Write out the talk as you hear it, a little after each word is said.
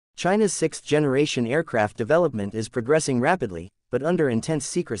China's sixth-generation aircraft development is progressing rapidly, but under intense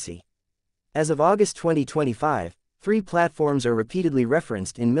secrecy. As of August 2025, 3 platforms are repeatedly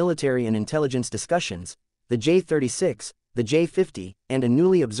referenced in military and intelligence discussions: the J-36, the J-50, and a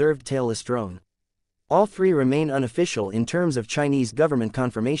newly observed tailless drone. All 3 remain unofficial in terms of Chinese government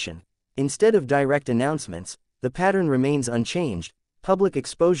confirmation. Instead of direct announcements, the pattern remains unchanged. Public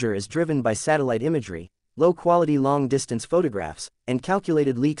exposure is driven by satellite imagery, low-quality long-distance photographs, and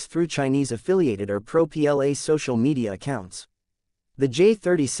calculated leaks through Chinese-affiliated or pro-PLA social media accounts. The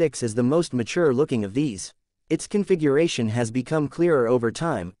J-36 is the most mature-looking of these. Its configuration has become clearer over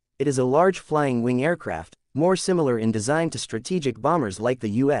time. It is a large flying wing aircraft, more similar in design to strategic bombers like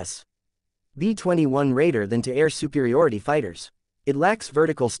the U.S. B-21 Raider than to air superiority fighters. It lacks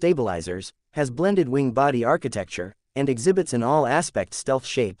vertical stabilizers, has blended wing-body architecture, and exhibits an all-aspect stealth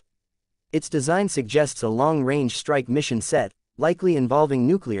shape. Its design suggests a long-range strike mission set, likely involving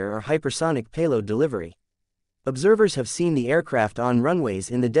nuclear or hypersonic payload delivery. Observers have seen the aircraft on runways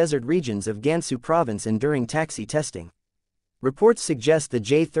in the desert regions of Gansu province and during taxi testing. Reports suggest the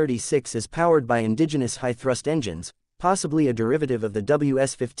J-36 is powered by indigenous high-thrust engines, possibly a derivative of the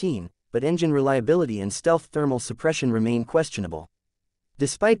WS-15, but engine reliability and stealth thermal suppression remain questionable.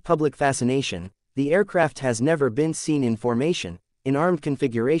 Despite public fascination, the aircraft has never been seen in formation, in armed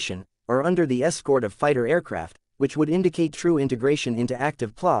configuration, or under the escort of fighter aircraft, which would indicate true integration into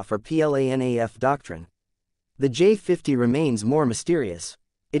active PLAF or PLANAF doctrine. The J-50 remains more mysterious.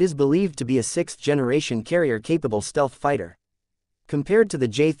 It is believed to be a 6th-generation carrier-capable stealth fighter. Compared to the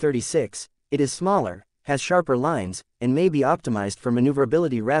J-36, it is smaller, has sharper lines, and may be optimized for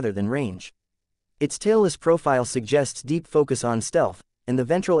maneuverability rather than range. Its tailless profile suggests deep focus on stealth, and the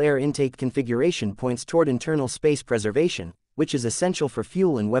ventral air intake configuration points toward internal space preservation, which is essential for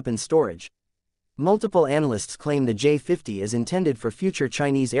fuel and weapon storage. Multiple analysts claim the J-50 is intended for future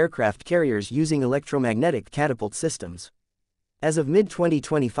Chinese aircraft carriers using electromagnetic catapult systems. As of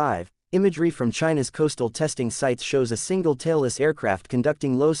mid-2025, imagery from China's coastal testing sites shows a single tailless aircraft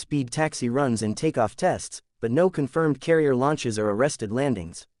conducting low-speed taxi runs and takeoff tests, but no confirmed carrier launches or arrested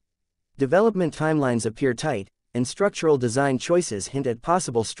landings. Development timelines appear tight, and structural design choices hint at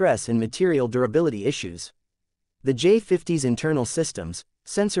possible stress and material durability issues. The J-50's internal systems,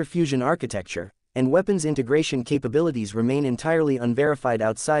 sensor fusion architecture, and weapons integration capabilities remain entirely unverified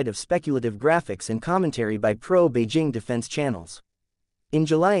outside of speculative graphics and commentary by pro-Beijing defense channels. In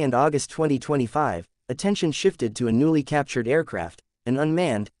July and August 2025, attention shifted to a newly captured aircraft, an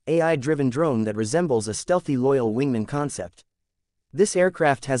unmanned, AI-driven drone that resembles a stealthy loyal wingman concept. This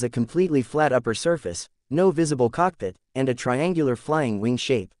aircraft has a completely flat upper surface, no visible cockpit, and a triangular flying wing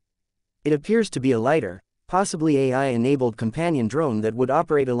shape. It appears to be a lighter, possibly AI-enabled companion drone that would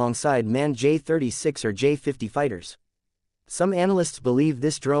operate alongside manned J-36 or J-50 fighters. Some analysts believe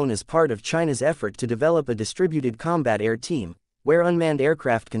this drone is part of China's effort to develop a distributed combat air team, where unmanned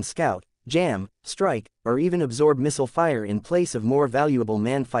aircraft can scout, jam, strike, or even absorb missile fire in place of more valuable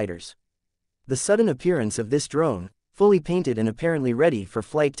manned fighters. The sudden appearance of this drone, fully painted and apparently ready for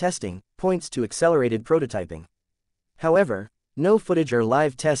flight testing, points to accelerated prototyping. However, no footage or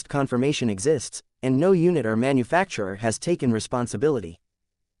live test confirmation exists, and no unit or manufacturer has taken responsibility.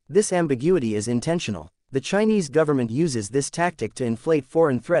 This ambiguity is intentional. The Chinese government uses this tactic to inflate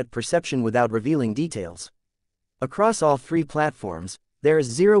foreign threat perception without revealing details. Across all 3 platforms, there is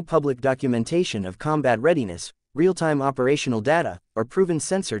zero public documentation of combat readiness, real-time operational data, or proven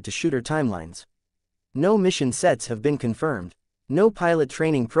sensor-to-shooter timelines. No mission sets have been confirmed. No pilot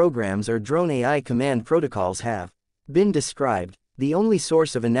training programs or drone AI command protocols have been described. The only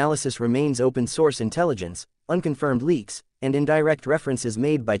source of analysis remains open-source intelligence, unconfirmed leaks, and indirect references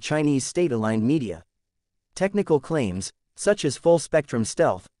made by Chinese state-aligned media. Technical claims, such as full-spectrum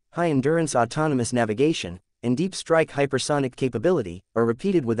stealth, high-endurance autonomous navigation, and deep strike hypersonic capability, are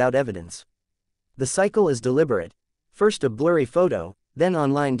repeated without evidence. The cycle is deliberate. First a blurry photo, then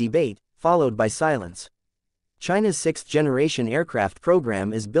online debate, followed by silence. China's 6th-generation aircraft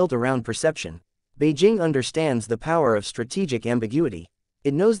program is built around perception. Beijing understands the power of strategic ambiguity.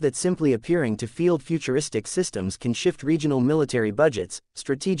 It knows that simply appearing to field futuristic systems can shift regional military budgets,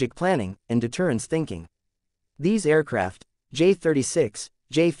 strategic planning, and deterrence thinking. These aircraft, J-36,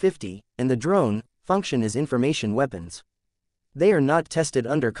 J-50, and the drone, function as information weapons. They are not tested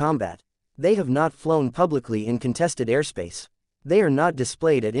under combat. They have not flown publicly in contested airspace. They are not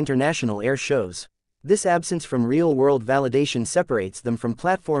displayed at international air shows. This absence from real-world validation separates them from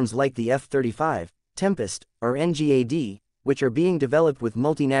platforms like the F-35, Tempest, or NGAD, which are being developed with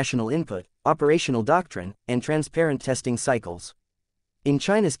multinational input, operational doctrine, and transparent testing cycles. In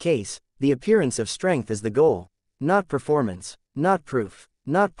China's case, the appearance of strength is the goal, not performance, not proof.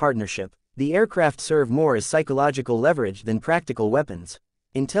 not partnership. The aircraft serve more as psychological leverage than practical weapons.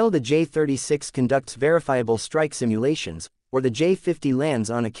 Until the J-36 conducts verifiable strike simulations, or the J-50 lands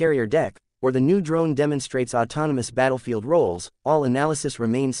on a carrier deck, or the new drone demonstrates autonomous battlefield roles, all analysis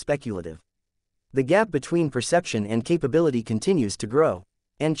remains speculative. The gap between perception and capability continues to grow,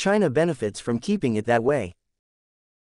 and China benefits from keeping it that way.